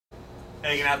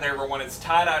Hanging out there, everyone. It's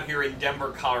Todd out here in Denver,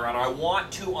 Colorado. I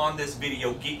want to, on this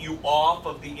video, get you off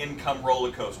of the income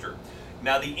roller coaster.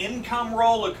 Now, the income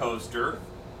roller coaster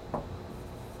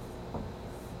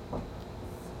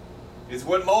is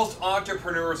what most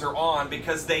entrepreneurs are on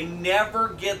because they never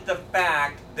get the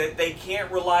fact that they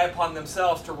can't rely upon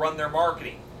themselves to run their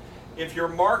marketing. If your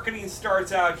marketing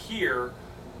starts out here,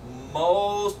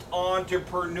 most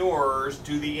entrepreneurs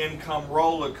do the income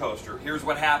roller coaster. Here's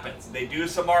what happens. They do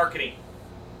some marketing.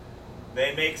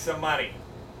 They make some money.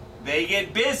 They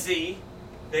get busy.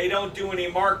 They don't do any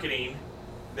marketing.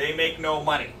 They make no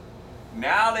money.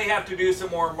 Now they have to do some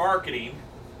more marketing.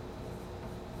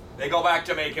 They go back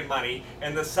to making money,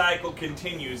 and the cycle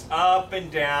continues up and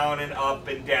down and up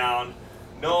and down.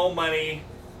 No money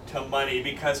to money,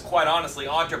 because quite honestly,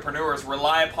 entrepreneurs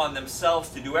rely upon themselves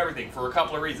to do everything for a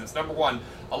couple of reasons. Number one,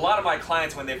 a lot of my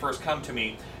clients, when they first come to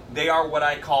me, they are what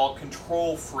I call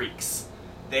control freaks.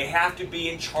 They have to be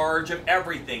in charge of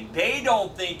everything. They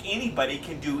don't think anybody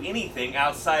can do anything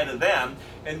outside of them.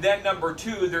 And then number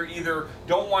two, they're either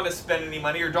don't want to spend any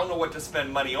money or don't know what to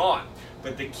spend money on.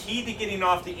 But the key to getting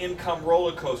off the income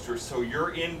roller coaster so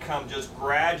your income just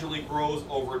gradually grows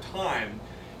over time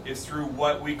is through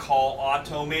what we call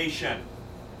automation.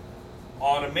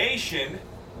 Automation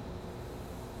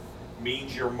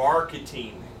means your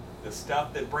marketing, the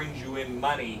stuff that brings you in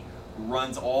money,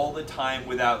 runs all the time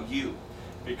without you.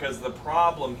 Because the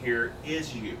problem here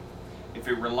is you. If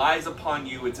it relies upon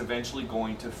you, it's eventually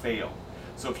going to fail.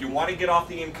 So if you want to get off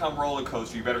the income roller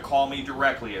coaster, you better call me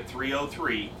directly at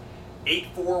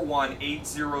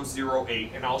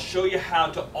 303-841-8008, and I'll show you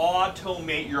how to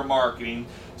automate your marketing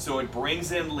so it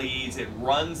brings in leads, it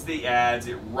runs the ads,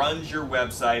 it runs your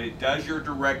website, it does your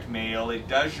direct mail, it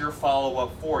does your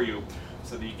follow-up for you,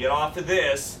 so that you get off of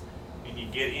this and you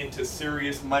get into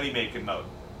serious money-making mode.